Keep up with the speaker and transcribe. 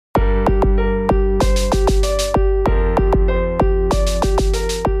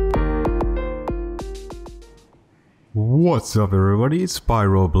What's up everybody, it's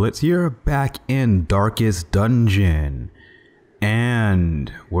SpiralBlitz here, back in Darkest Dungeon.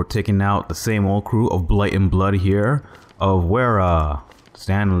 And we're taking out the same old crew of Blight and Blood here, of Wera,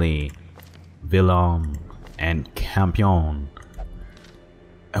 Stanley, Willem, and Campion.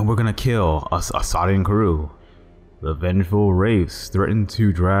 And we're gonna kill a Sodden Crew. The vengeful wraiths threaten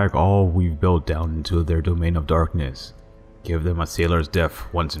to drag all we've built down into their domain of darkness. Give them a sailor's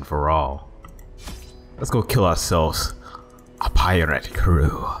death once and for all. Let's go kill ourselves a pirate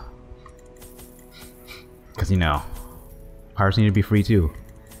crew. Because, you know, pirates need to be free too.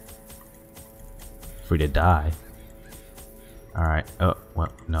 Free to die. Alright. Oh,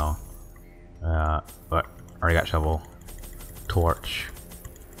 well, no. But, already got shovel. Torch.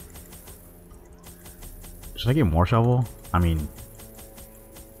 Should I get more shovel? I mean,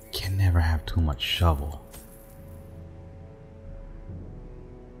 can never have too much shovel.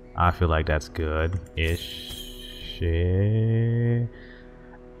 I feel like that's good-ish.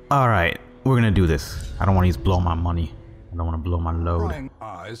 Alright, we're gonna do this. I don't want to blow my money. I don't want to blow my load. Prying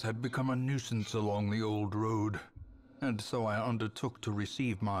eyes had become a nuisance along the old road, and so I undertook to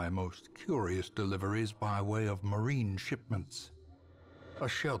receive my most curious deliveries by way of marine shipments. A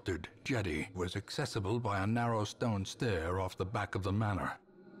sheltered jetty was accessible by a narrow stone stair off the back of the manor,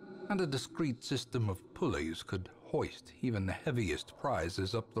 and a discreet system of pulleys could hoist even the heaviest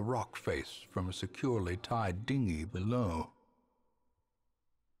prizes up the rock face from a securely tied dinghy below.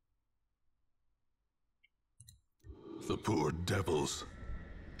 The poor devils,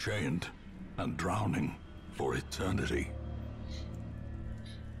 chained and drowning for eternity.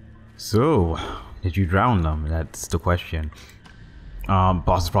 So, did you drown them? That's the question.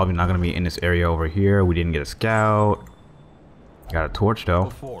 Boss is probably not gonna be in this area over here. We didn't get a scout. Got a torch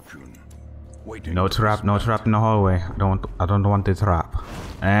though. No trap, no trap in the hallway. I don't want the trap.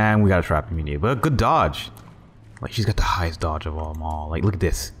 And we got a trap immediately. But good dodge. Like, she's got the highest dodge of them all. Like, look at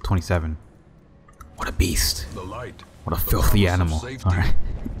this. 27. What a beast. What a filthy animal. Alright.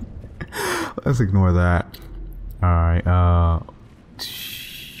 Let's ignore that. Alright,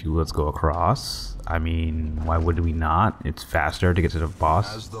 let's go across. I mean, why would we not? It's faster to get to the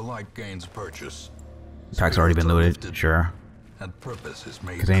boss. As the light gains purchase, Pack's already been looted, sure.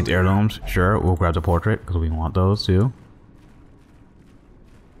 Contains heirlooms, sure. We'll grab the portrait because we want those too.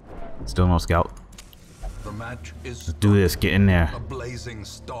 Still no scout. The match is Let's do this. Get in there. a blazing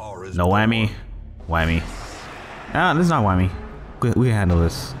star is No whammy. Whammy. Ah, this is not whammy. We can handle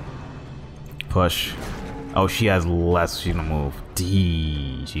this. Push. Oh, she has less. She's gonna move.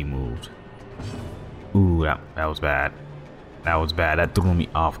 D. She moved. Ooh, that was bad. That was bad. That threw me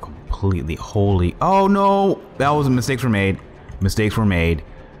off completely. Holy. Oh no! That was mistakes were made. Mistakes were made.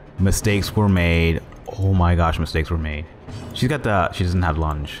 Mistakes were made. Oh my gosh, mistakes were made. She's got the. She doesn't have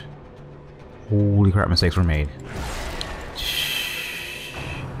lunge. Holy crap, mistakes were made.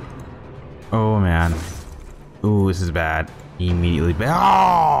 Oh man. Ooh, this is bad. Immediately bad.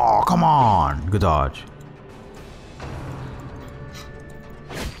 Oh, come on. Good dodge.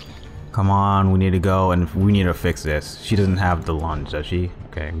 Come on, we need to go and we need to fix this. She doesn't have the lunge, does she?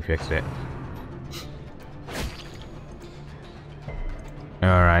 Okay, we fixed it.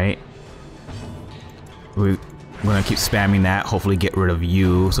 Alright. We're gonna keep spamming that, hopefully get rid of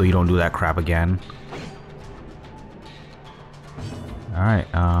you so you don't do that crap again. Alright,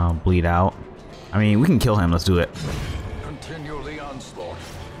 bleed out. I mean, we can kill him, let's do it. Continue the onslaught.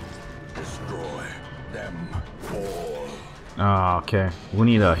 Destroy them all. Oh, okay. We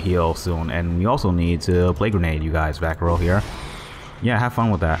need a heal soon, and we also need to play grenade you guys back row here. Yeah, have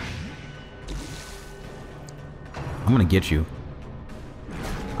fun with that. I'm gonna get you.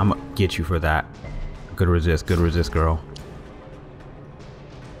 I'm gonna get you for that. Good resist, girl.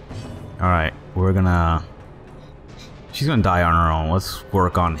 Alright, we're gonna... She's gonna die on her own. Let's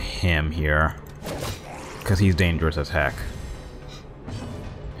work on him here. Because he's dangerous as heck.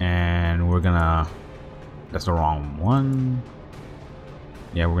 And we're gonna... That's the wrong one.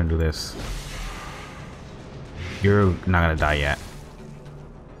 Yeah, we're gonna do this. You're not gonna die yet.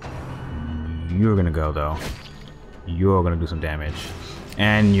 You're gonna go though. You're gonna do some damage.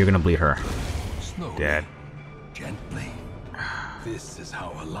 And you're gonna bleed her. Slowly, Dead. gently. This is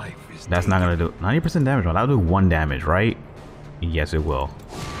how a life is. That's not gonna do 90% damage. That'll do 1 damage, right? Yes, it will.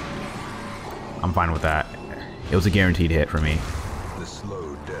 I'm fine with that. It was a guaranteed hit for me. The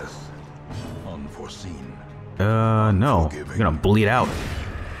slow death, unforeseen. No. You're gonna bleed out.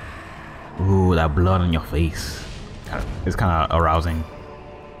 Ooh, that blood on your face. It's kind of arousing.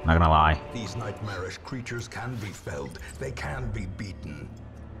 Not gonna lie. These nightmarish creatures can be felled. They can be beaten.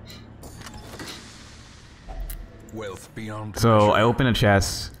 Wealth beyond So measure. I opened a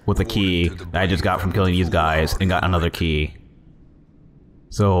chest with a key that I just got from killing these guys and got another key.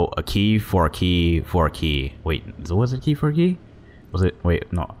 So a key for a key for a key. Wait, so was it a key for a key? Was it?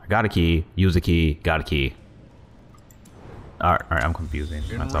 Wait, no. I got a key, used a key, got a key. Alright, I'm confusing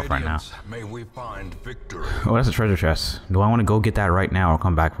myself right now. May we find victory. Oh, that's a treasure chest. Do I want to go get that right now or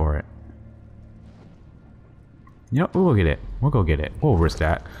come back for it? You know, we'll go get it. We'll go get it. We'll risk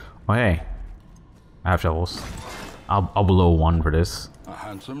that. Oh, hey. I have shovels. I'll blow 1 for this. A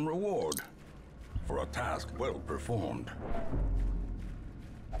handsome reward for a task well performed.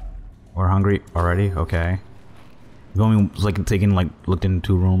 We're hungry already? Okay. We've only looked in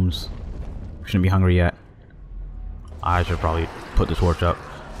 2 rooms. Shouldn't be hungry yet. I should probably put the torch up.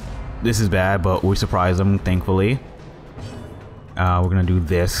 This is bad, but we surprised them, thankfully. We're gonna do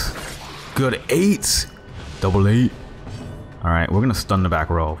this. Good 8! Double 8. Alright, we're gonna stun the back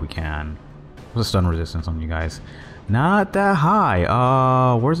row if we can. What's the stun resistance on you guys? Not that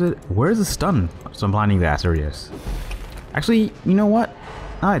high. Where's it? Where's the stun? Some blinding gas. There it is. Actually, you know what?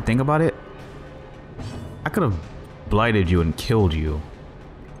 Now that I think about it, I could have blighted you and killed you.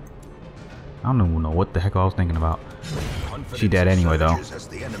 I don't even know what the heck I was thinking about. She dead anyway, though.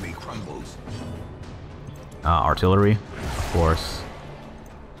 Artillery, of course.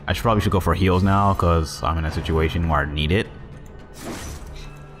 I probably should go for heals now, because I'm in a situation where I need it.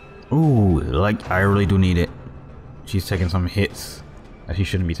 Ooh, like, I really do need it. She's taking some hits that she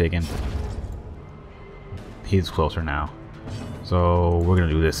shouldn't be taking. He's closer now. So, we're gonna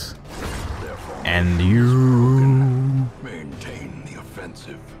do this. And you... Maintain the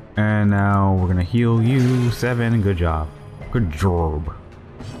offensive. And now we're gonna heal you. 7, good job. Good job.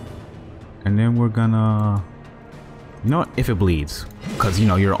 And then we're gonna... You know what? If it bleeds. Because, you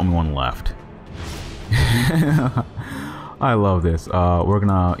know, you're the only one left. I love this. We're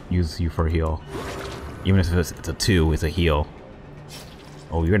gonna use you for a heal. Even if it's a 2, it's a heal.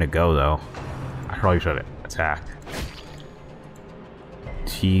 Oh, you're gonna go, though. I probably should have attacked.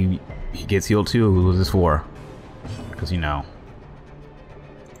 He gets healed too, loses 4. Because, you know.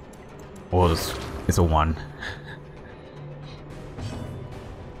 Well, it's a 1.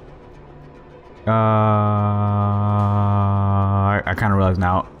 I kind of realize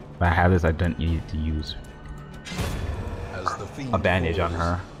now that I have this, I don't need to use a bandage on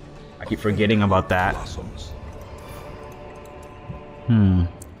her. I keep forgetting about that.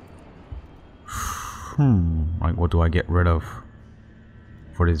 Like, what do I get rid of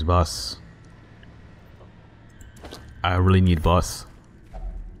for this bus? I really need bus.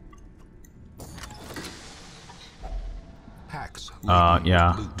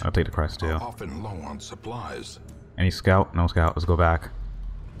 Yeah, I'll take the crest too. Often low on supplies. Any scout? No scout. Let's go back.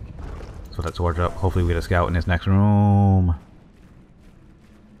 So that torch up. Hopefully we get a scout in this next room.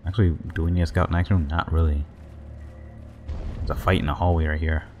 Actually, do we need a scout in the next room? Not really. There's a fight in the hallway right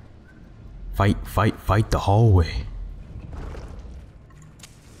here. Fight, fight, fight the hallway.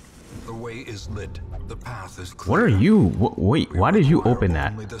 The way is lit. The path is clear. What are you? Wait, why did you open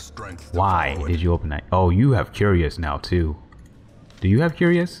that? Why did did you open that? Oh, you have Curious now too. Do you have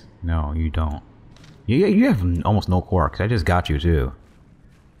Curious? No, you don't. You have almost no quarks. I just got you too.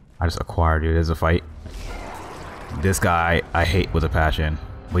 I just acquired you. There's a fight. This guy I hate with a passion.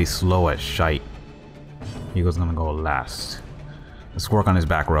 But he's slow as shite. Eagle's gonna go last. Let's work on his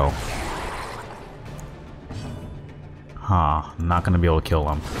back row. Huh, not gonna be able to kill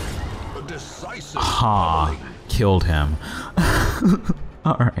him. Huh, killed him.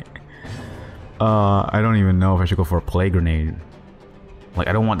 Alright. I don't even know if I should go for a plague grenade. Like,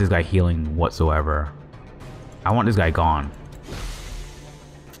 I don't want this guy healing whatsoever. I want this guy gone.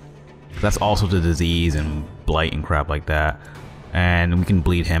 That's also the disease and blight and crap like that. And we can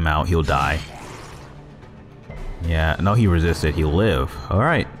bleed him out, he'll die. Yeah, no, he resisted, he'll live.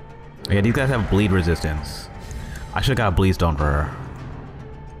 Alright. Yeah, these guys have bleed resistance. I should've got a bleed stone for her.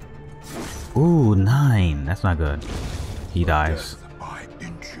 Ooh, 9. That's not good. He dies.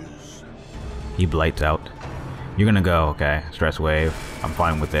 He blights out. You're gonna go, okay. Stress wave. I'm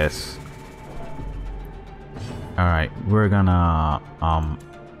fine with this. Alright, we're gonna,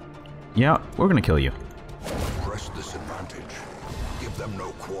 yeah, we're gonna kill you. Press this advantage. Give them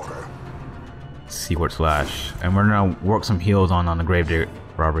no quarter. Seaward slash. And we're gonna work some heals on the grave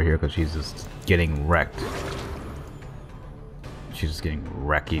robber here because she's just getting wrecked. She's just getting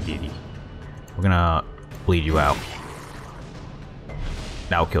wrecky-dee. We're gonna bleed you out.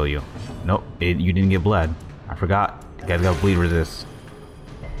 That'll kill you. Nope, you didn't get bled. I forgot. You guys got bleed resist.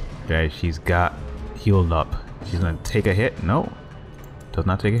 Okay, she's got healed up. She's gonna take a hit. No, does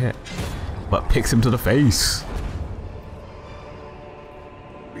not take a hit, but picks him to the face.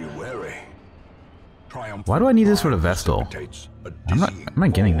 Be wary. Why do I need this for the Vestal? I'm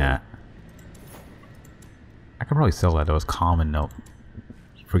not getting that. I could probably sell that though. It's common. Nope.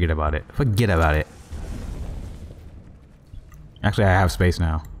 Forget about it. Forget about it. Actually, I have space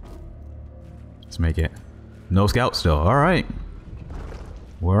now. Let's make it. No scout still. Alright.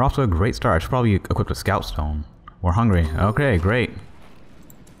 We're off to a great start. I should probably equip a scout stone. We're hungry. Okay, great.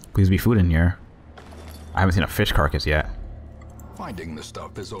 Please be food in here. I haven't seen a fish carcass yet. Finding the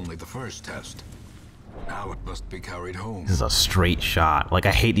stuff is only the first test. Now it must be carried home. This is a straight shot. Like,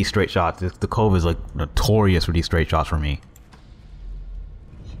 I hate these straight shots. The Cove is like notorious for these straight shots for me.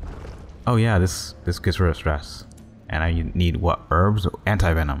 Oh yeah, this gets rid of stress. And I need what? Herbs?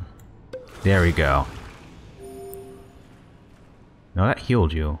 Anti-venom. There we go. No, that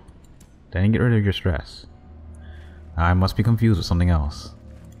healed you. That didn't get rid of your stress. I must be confused with something else.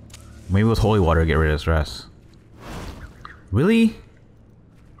 Maybe it was holy water to get rid of stress. Really?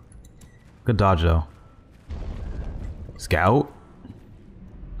 Good dodge though. Scout?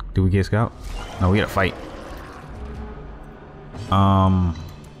 Do we get a scout? No, we gotta fight.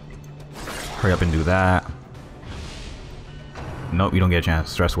 Hurry up and do that. Nope, you don't get a chance.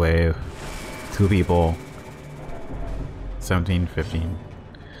 Stress wave. 2 people. 17, 15.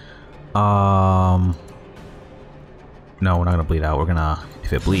 No, we're not gonna bleed out. We're gonna,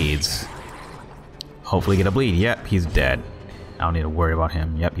 if it bleeds, hopefully get a bleed. Yep, he's dead. I don't need to worry about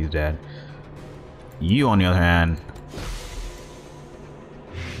him. Yep, he's dead. You, on the other hand,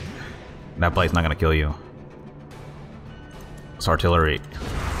 that blight's not gonna kill you. It's artillery.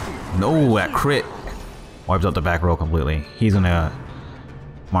 No, that crit wipes out the back row completely. He's gonna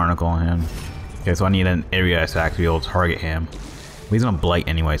Marnicle on him. Okay, so I need an area attack to be able to target him. He's gonna blight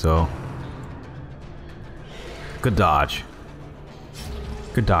anyway, so good dodge.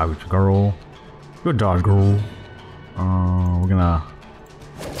 Good dodge, girl. Good dodge, girl. We're gonna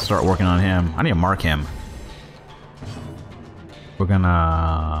start working on him. I need to mark him. We're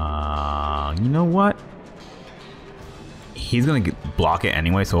gonna... You know what? He's gonna block it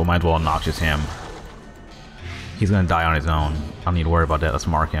anyway, so we might as well noxious him. He's gonna die on his own. I don't need to worry about that. Let's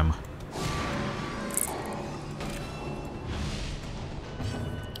mark him.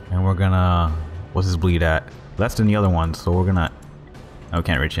 And we're gonna... What's his bleed at? Less than the other one, so we're gonna... Oh, we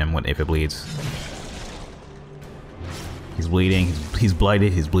can't reach him if it bleeds. He's bleeding. He's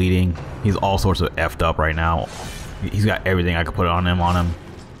blighted. He's bleeding. He's all sorts of effed up right now. He's got everything I could put on him.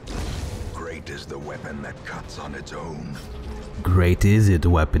 Great is the weapon that cuts on its own. Great is it, the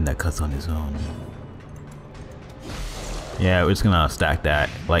weapon that cuts on its own. Yeah, we're just gonna stack that.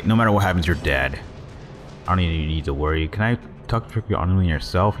 Like, no matter what happens, you're dead. I don't even need to worry. Can I tuck trick you on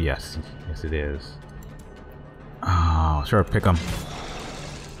yourself? Yes. Yes, it is. Oh, sure, pick him.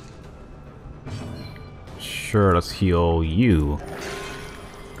 Sure, let's heal you.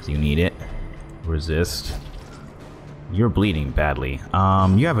 Because you need it. Resist. You're bleeding badly.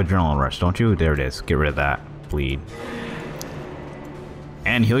 You have adrenaline rush, don't you? There it is. Get rid of that. Bleed.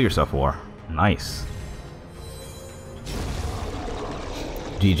 And heal yourself more. Nice.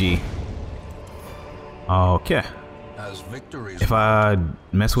 GG. Okay. If I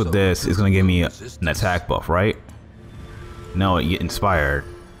mess with this, it's gonna give me an attack buff, right? No, it get inspired.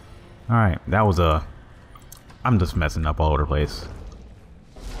 Alright, that was a... I'm just messing up all over the place.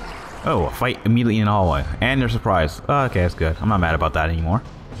 Oh, a fight immediately in the hallway. And they're surprised. Oh, okay, that's good. I'm not mad about that anymore.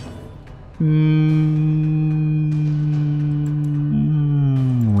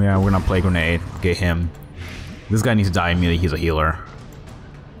 Yeah, we're gonna play grenade. Get him. This guy needs to die immediately. He's a healer.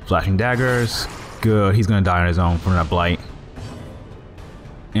 Flashing daggers. Good. He's gonna die on his own from that blight.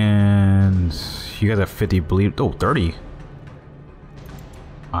 And you guys have 50 bleed. Oh, 30.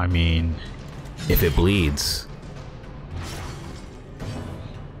 I mean, if it bleeds.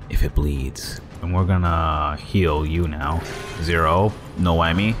 If it bleeds. And we're gonna heal you now. 0. No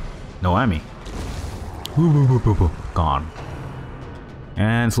whammy. No whammy. Gone.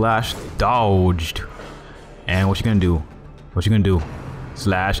 And slash dodged. And what you gonna do? What you gonna do?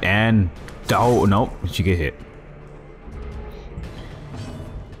 Slash and dodge. Nope. She get hit.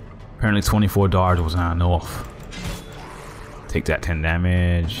 Apparently 24 dodge was not enough. Take that 10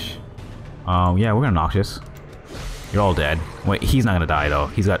 damage. Yeah, we're gonna noxious. You're all dead. Wait, he's not gonna die though.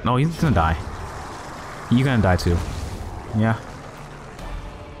 He's got no. He's gonna die. You're gonna die too. Yeah.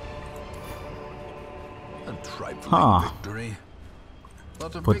 Huh.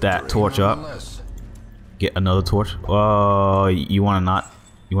 Put that torch up. Get another torch. You wanna not?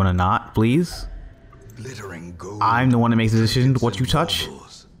 You wanna not, please? I'm the one that makes the decision what you touch,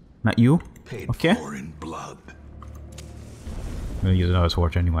 not you. Okay. I'm gonna use another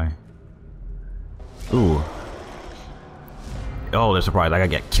torch anyway. Ooh. Oh, they're surprised. I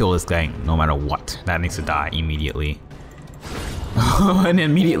gotta kill this thing no matter what. That needs to die immediately. And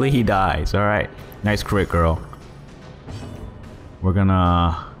immediately he dies. Alright. Nice crit, girl. We're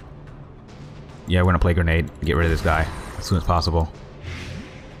gonna... Yeah, we're gonna play grenade to get rid of this guy as soon as possible.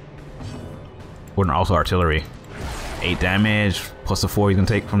 We're gonna also artillery. 8 damage plus the 4 he's gonna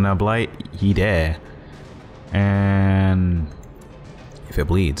take from that blight. He dead. And if it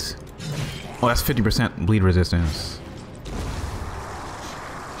bleeds. Oh, that's 50% bleed resistance.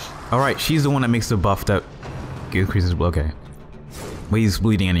 Alright, she's the one that makes the buff that increases blood. Okay. But he's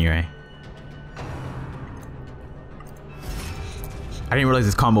bleeding anyway. I didn't realize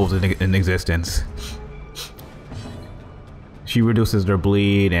this combo was in existence. She reduces their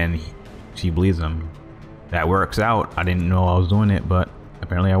bleed and she bleeds them. That works out. I didn't know I was doing it, but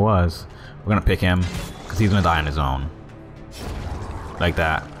apparently I was. We're gonna pick him because he's gonna die on his own. Like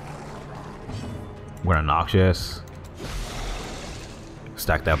that. We're gonna noxious.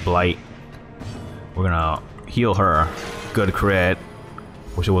 Stack that blight. We're gonna heal her. Good crit.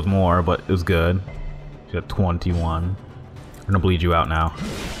 Wish it was more, but it was good. She got 21. We're gonna bleed you out now.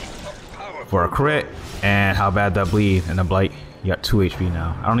 For a crit. And how bad that bleed. And the blight. You got 2 HP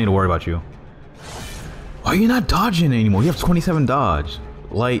now. I don't need to worry about you. Why are you not dodging anymore? You have 27 dodge.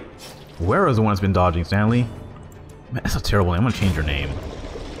 Like, where is the one that's been dodging, Stanley? Man, that's a terrible name. I'm gonna change your name.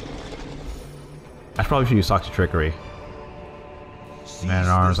 I probably should use Toxic Trickery. Man at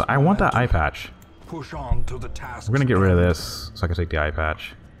Arms. I want that eye patch. Push on to the task. We're gonna get rid of this so I can take the eye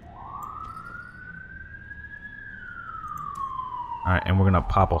patch. Alright, and we're gonna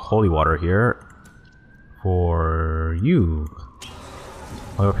pop a holy water here for you.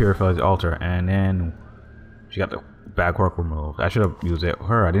 Oil purifies the altar, and then she got the bad quirk removed. I should have used it.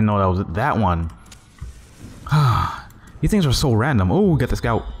 Her, I didn't know that was that one. These things are so random. Oh, we got the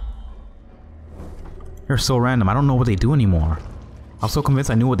scout. They're so random. I don't know what they do anymore. I was so convinced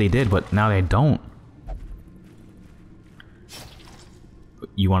I knew what they did, but now they don't.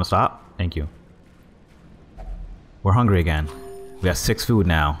 You want to stop? Thank you. We're hungry again. We got 6 food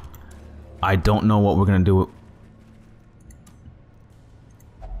now. I don't know what we're gonna do.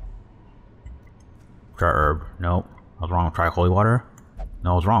 Try herb. Nope. I was wrong. Try holy water.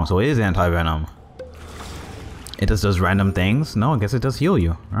 No, I was wrong. So it is anti-venom. It just does random things. No, I guess it does heal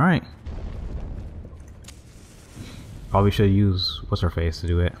you. Alright. Probably should use what's her face to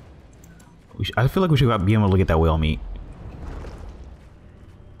do it. I feel like we should be able to get that whale meat.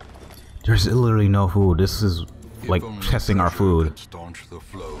 There's literally no food. This is like testing our food.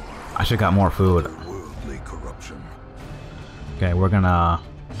 I should got more food. Okay, we're gonna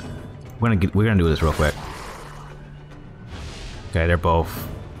do this real quick. Okay, they're both.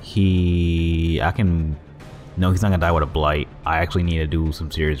 I can. No, he's not gonna die with a blight. I actually need to do some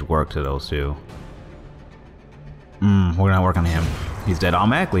serious work to those two. We're gonna work on him. He's dead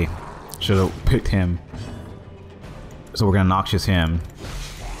automatically. Should have picked him. So we're gonna noxious him.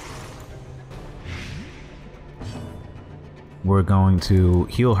 We're going to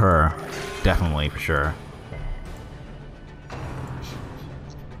heal her. Definitely, for sure.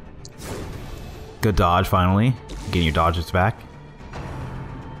 Good dodge, finally. Getting your dodges back.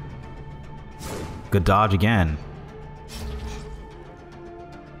 Good dodge again.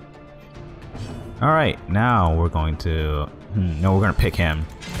 Alright, now we're going to... no, we're going to pick him.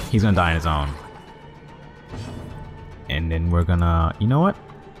 He's going to die on his own. And then we're going to... You know what?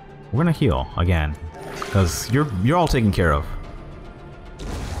 We're going to heal again. Because you're all taken care of.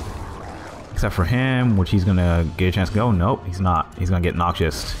 Except for him, which he's going to get a chance to go. Nope, he's not. He's going to get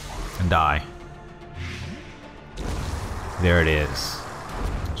noxious and die. There it is.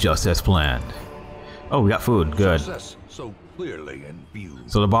 Just as planned. Oh, we got food. Good. So clearly in view.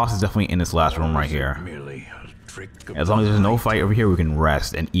 So the boss is definitely in this last room right here. As long as there's no fight over here, we can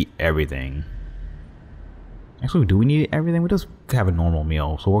rest and eat everything. Actually, do we need everything? We just have a normal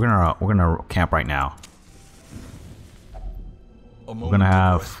meal. So we're gonna camp right now. We're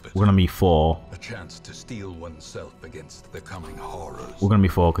gonna be full. A chance to steel oneself against the coming horrors. We're gonna be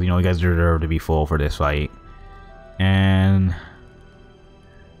full because you know you guys deserve to be full for this fight. And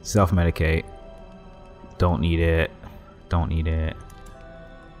self-medicate. Don't need it. Don't need it.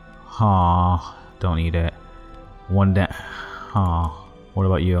 Don't need it. What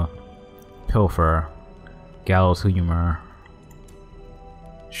about you? Pilfer. Gallows humor.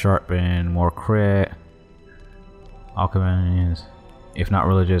 Sharpen. More crit. Alchemist. If not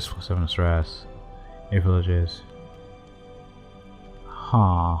religious, +7 stress. If religious.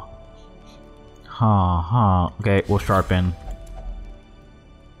 Okay, we'll sharpen.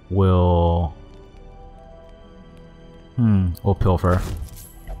 We'll pilfer.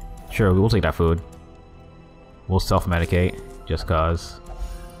 Sure, we'll take that food. We'll self-medicate. just cause.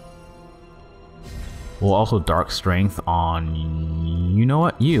 We'll also dark strength on, you know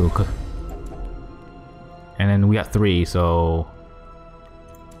what, you. And then we got 3, so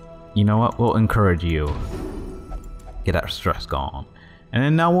you know what, we'll encourage you. Get that stress gone. And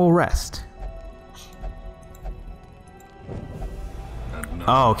then now we'll rest.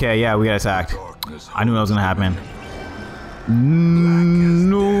 Oh, okay, yeah, we got attacked. I knew that was gonna happen.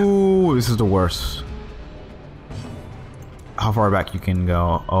 No, this is the worst. How far back you can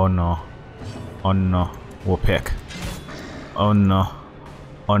go? Oh no. Oh no. We'll pick. Oh no.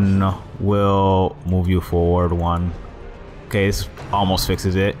 Oh no. We'll move you forward 1. Okay, this almost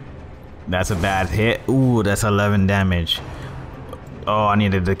fixes it. That's a bad hit. Ooh, that's 11 damage. Oh, I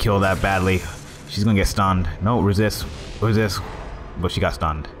needed to kill that badly. She's gonna get stunned. No, resist. Resist. But she got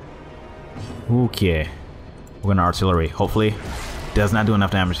stunned. Okay. We're gonna artillery. Hopefully. Does not do enough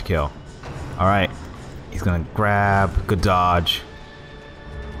damage to kill. Alright. He's gonna grab. Good dodge.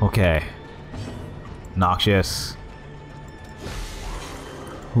 Okay. Noxious.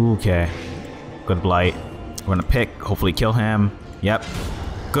 Okay. Good blight. We're gonna pick. Hopefully kill him. Yep.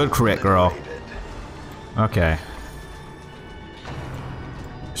 Good crit, girl. Okay.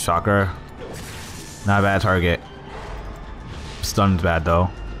 Shocker. Not a bad target. Stunned bad though.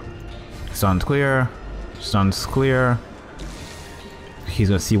 Stunned clear. Stunned's clear. He's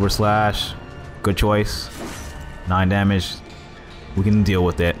gonna seaward slash. Good choice. 9 damage. We can deal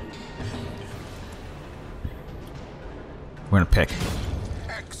with it. We're gonna pick.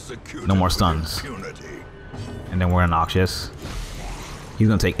 No more stuns. And then we're gonna Noxious. He's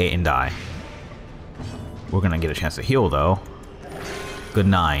gonna take 8 and die. We're gonna get a chance to heal though. Good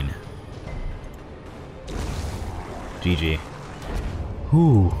 9. GG.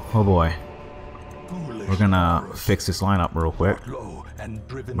 Ooh, oh boy. We're gonna fix this lineup real quick.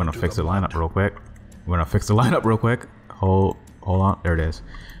 We're gonna fix the lineup real quick. We're gonna fix the lineup real quick. Hold on. There it is.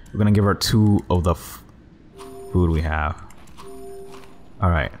 We're gonna give her 2 of the food we have.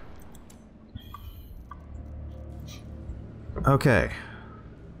 Alright. Okay.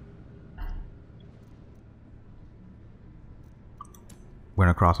 We're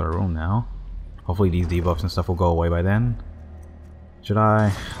gonna cross our room now. Hopefully these debuffs and stuff will go away by then. Should I?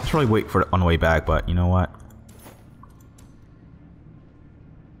 I should probably wait for it on the way back, but you know what?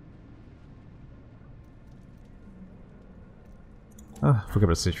 Forget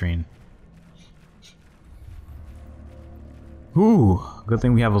about citrine. Ooh, good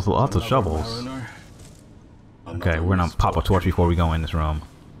thing we have lots of shovels. Okay, we're gonna pop a torch before we go in this room.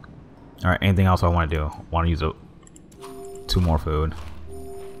 Alright, anything else I want to do? Want to use 2 more food.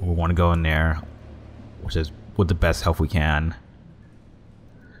 We want to go in there, which is with the best health we can.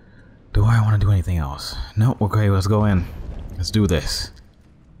 Do I want to do anything else? Nope, okay, let's go in. Let's do this.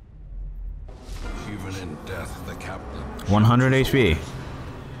 Even in death, the captain 100 HP.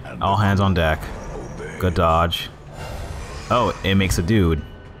 All hands on deck. Good dodge. Oh, it makes a dude.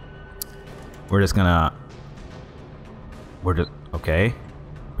 We're just gonna... Okay.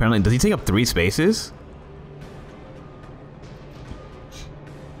 Apparently, does he take up 3 spaces?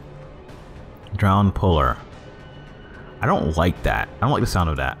 Drowned puller. I don't like that. I don't like the sound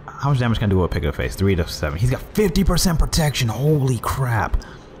of that. How much damage can I do with a pick of face? 3 to 7. He's got 50% protection. Holy crap.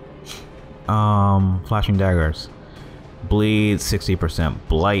 Flashing daggers. Bleed 60%.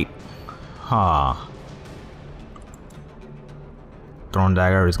 Blight. Ha. Thrown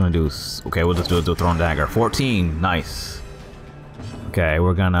dagger is gonna do. Okay, we'll just do a thrown dagger. 14. Nice. Okay,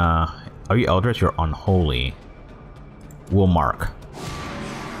 we're gonna. Are you Eldritch? You're unholy. We'll mark.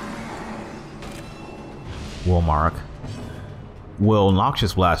 We'll mark. We'll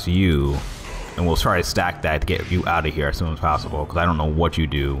Noxious Blast you, and we'll try to stack that to get you out of here as soon as possible, because I don't know what you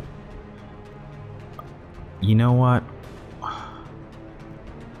do. You know what?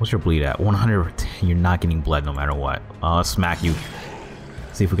 What's your bleed at? 100. You're not getting bled no matter what. Let's smack you.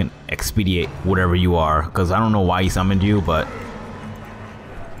 See if we can expedite whatever you are, because I don't know why he summoned you, but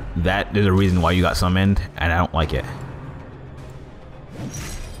that is a reason why you got summoned, and I don't like it.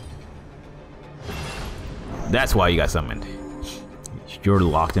 That's why you got summoned. You're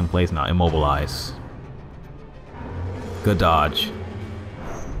locked in place now. Immobilize. Good dodge.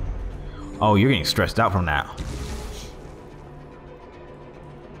 Oh, you're getting stressed out from that.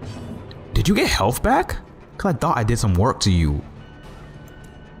 Did you get health back? Cause I thought I did some work to you.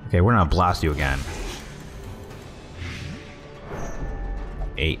 Okay, we're gonna blast you again.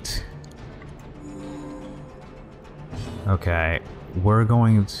 8. Okay, we're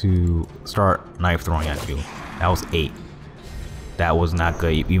going to start knife throwing at you. That was 8. That was not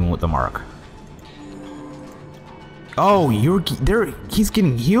good, even with the mark. Oh, he's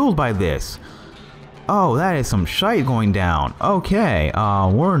getting healed by this. Oh, that is some shite going down. Okay,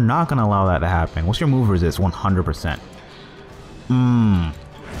 we're not gonna allow that to happen. What's your move resist? 100%.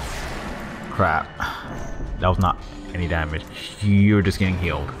 Crap. That was not any damage. You're just getting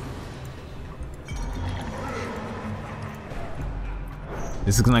healed.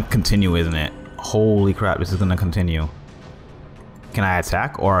 This is gonna continue, isn't it? Holy crap, this is gonna continue. Can I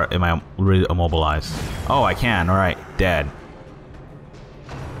attack or am I really immobilized? Oh, I can. Alright, dead.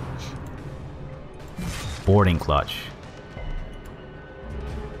 Boarding clutch.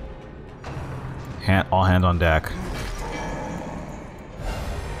 All hands on deck.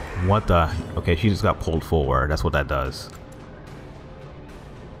 What the? Okay, she just got pulled forward. That's what that does.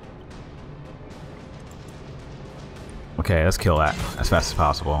 Okay, let's kill that as fast as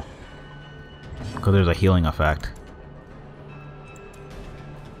possible. Because there's a healing effect.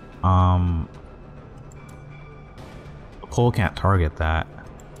 Cole can't target that.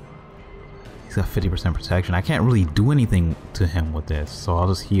 He's got 50% protection. I can't really do anything to him with this, so I'll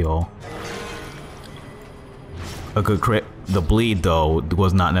just heal. A good crit. The bleed, though,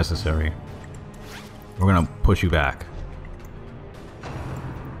 was not necessary. We're gonna push you back.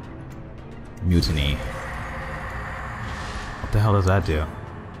 Mutiny. What the hell does that do?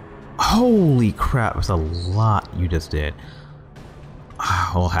 Holy crap, that's a lot you just did.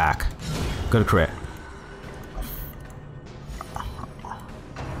 Whole hack. Good crit.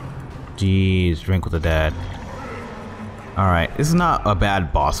 Jeez, drink with the dead. Alright, this is not a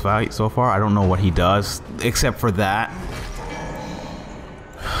bad boss fight so far. I don't know what he does, except for that.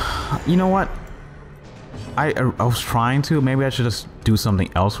 You know what? I was trying to. Maybe I should just do something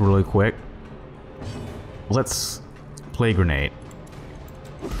else really quick. Let's play grenade.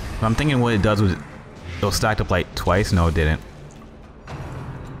 I'm thinking what it does was it'll stacked up like twice. No, it didn't.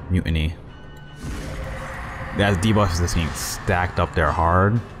 Mutiny. That debuff is this thing stacked up there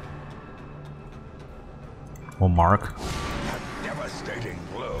hard. We'll mark.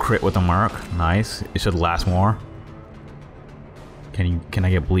 Crit with a mark. Nice. It should last more. Can I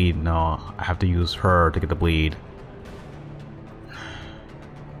get bleed? No, I have to use her to get the bleed.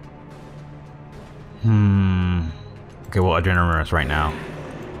 Okay, well, adrenaline rush right now.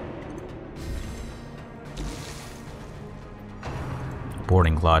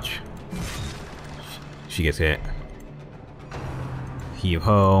 Boarding clutch. She gets hit. Heave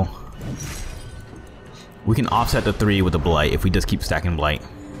ho. We can offset the 3 with the blight if we just keep stacking blight.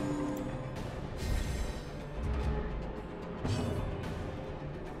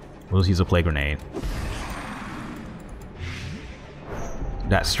 We'll just use a play grenade.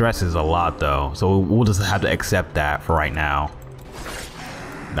 That stresses a lot though, so we'll just have to accept that for right now.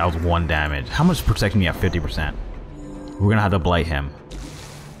 That was 1 damage. How much protection do you have? 50%. We're gonna have to blight him.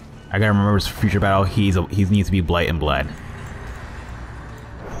 I gotta remember his future battle. He needs to be blight and bled.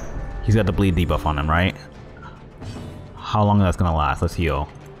 He's got the bleed debuff on him, right? How long that's gonna last? Let's heal.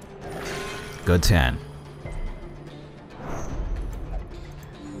 Good 10.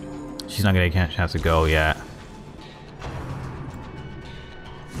 She's not gonna get a chance to go yet.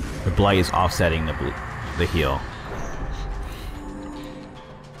 The blight is offsetting the heal.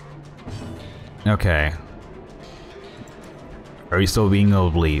 Okay. Are you still being able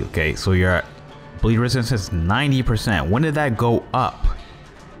to bleed? Okay, so you're at bleed resistance is 90%. When did that go up?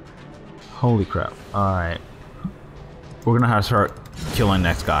 Holy crap. Alright. We're gonna have to start killing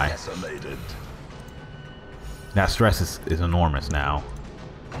next guy. That stress is enormous now.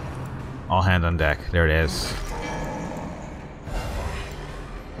 All hands on deck. There it is.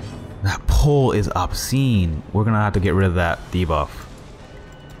 That pull is obscene. We're gonna have to get rid of that debuff.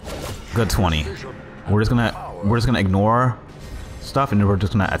 Good 20. We're just gonna ignore stuff and we're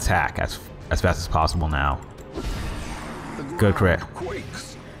just gonna attack as fast as possible now. Good crit.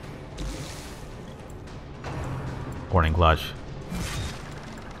 Boarding clutch.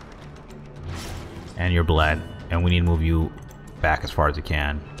 And you're bled. And we need to move you back as far as you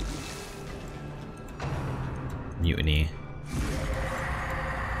can. Mutiny.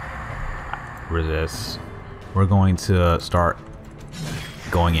 Resist. We're going to start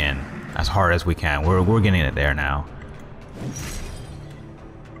going in as hard as we can. We're getting it there now.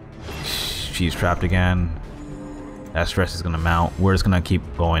 She's trapped again. That stress is gonna mount. We're just gonna keep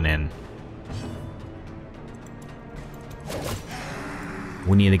going in.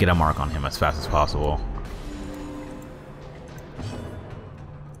 We need to get a mark on him as fast as possible.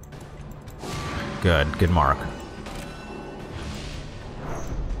 Good mark.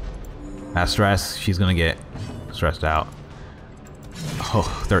 That stress, she's gonna get stressed out. Oh,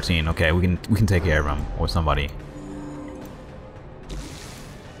 13. Okay, we can take care of him or somebody.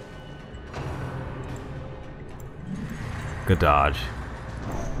 Good dodge.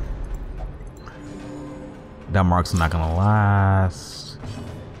 That mark's not gonna last.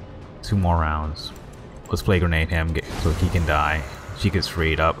 2 more rounds. Let's play grenade him so he can die. She gets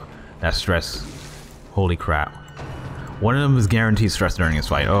freed up. That stress. Holy crap. One of them is guaranteed stress during his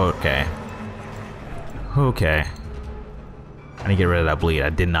fight. Oh, okay. Okay. I need to get rid of that bleed. I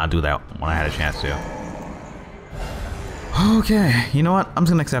did not do that when I had a chance to. Okay, you know what? I'm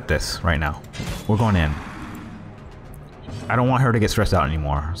just gonna accept this right now. We're going in. I don't want her to get stressed out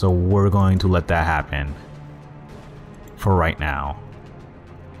anymore, so we're going to let that happen. For right now.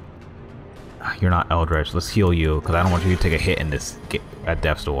 You're not Eldritch. Let's heal you, because I don't want you to take a hit in this at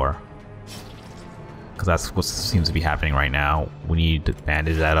Death's Door. Because that's what seems to be happening right now. We need to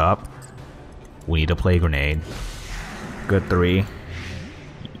bandage that up. We need to play grenade. Good 3.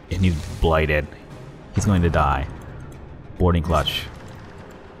 And he's blighted. He's going to die. Boarding clutch.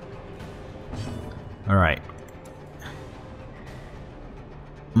 Alright.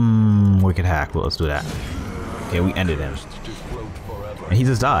 Wicked hack. Well, let's do that. Okay, we ended him. And he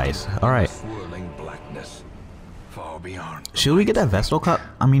just dies. Alright. Should we get that Vestal Cup?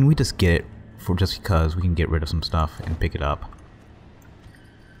 I mean, we just get it for just because we can get rid of some stuff and pick it up.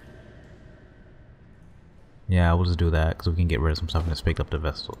 Yeah, we'll just do that because we can get rid of some stuff and just pick up the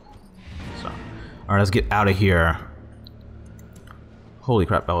Vestal. So, alright, let's get out of here. Holy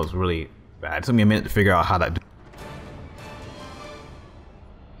crap, that was really bad. It took me a minute to figure out how that.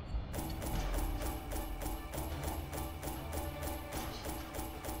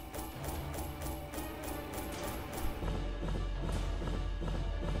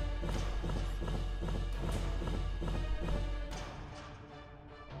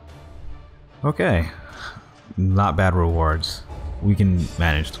 Okay, not bad rewards. We can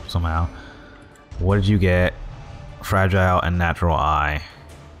manage somehow. What did you get? Fragile and Natural Eye.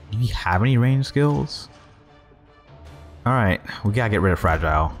 Do you have any range skills? Alright, we gotta get rid of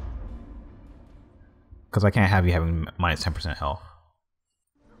Fragile. Because I can't have you having minus 10% health.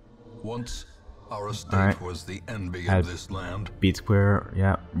 Once our estate was the envy of this land. Beat Square,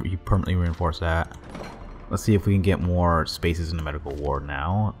 yeah, you permanently reinforce that. Let's see if we can get more spaces in the medical ward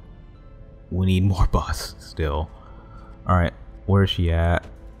now. We need more bus still. Alright, where is she at?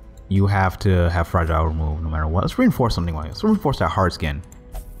 You have to have Fragile removed no matter what. Let's reinforce something like this. Let's reinforce that hard skin.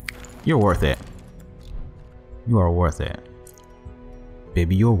 You're worth it. You are worth it.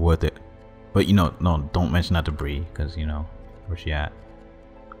 Baby, you're worth it. But you know, no, don't mention that to Bree, because you know, where's she at?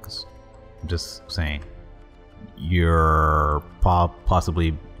 Cause I'm just saying. You're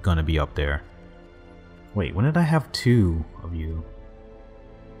possibly gonna be up there. Wait, when did I have 2 of you?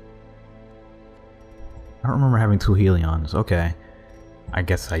 I don't remember having 2 Helions. Okay. I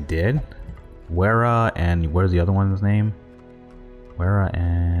guess I did. Wera and where's the other one's name? Wera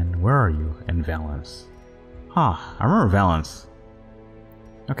and where are you? And Valence. Huh, I remember Valence.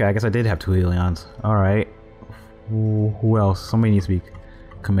 Okay, I guess I did have 2 Helions. Alright. Who else? Somebody needs to be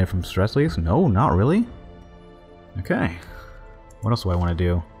committed from stress leaves? No, not really. Okay. What else do I want to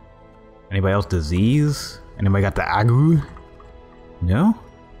do? Anybody else disease? Anybody got the agu? No?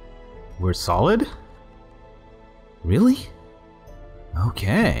 We're solid? Really?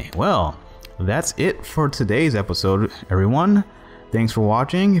 Okay, well, that's it for today's episode, everyone. Thanks for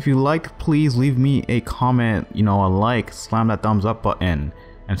watching. If you liked, please leave me a comment, you know, a like, slam that thumbs up button,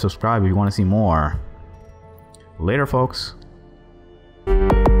 and subscribe if you want to see more. Later, folks.